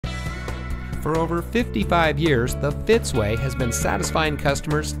For over 55 years, the Fitzway has been satisfying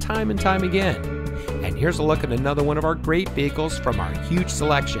customers time and time again. And here's a look at another one of our great vehicles from our huge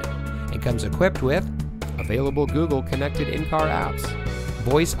selection. It comes equipped with available Google connected in-car apps,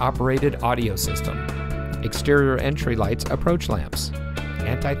 voice-operated audio system, exterior entry lights approach lamps,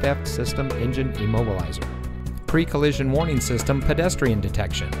 anti-theft system engine immobilizer, pre-collision warning system pedestrian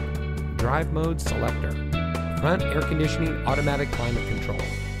detection, drive mode selector, front air conditioning automatic climate control,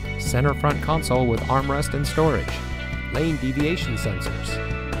 center front console with armrest and storage, lane deviation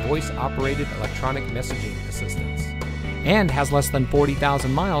sensors, voice-operated electronic messaging assistance, and has less than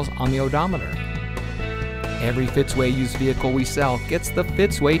 40,000 miles on the odometer. Every Fitzway used vehicle we sell gets the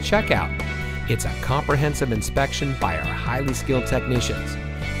Fitzway checkout. It's a comprehensive inspection by our highly skilled technicians,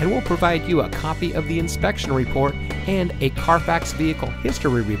 and we'll provide you a copy of the inspection report and a Carfax vehicle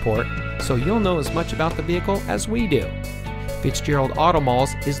history report so you'll know as much about the vehicle as we do. Fitzgerald Auto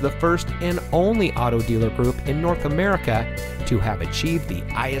Malls is the first and only auto dealer group in North America to have achieved the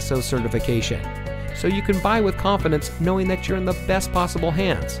ISO certification, so you can buy with confidence knowing that you're in the best possible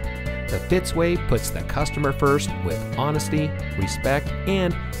hands. The Fitzway puts the customer first with honesty, respect,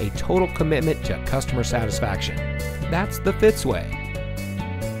 and a total commitment to customer satisfaction. That's the Fitzway.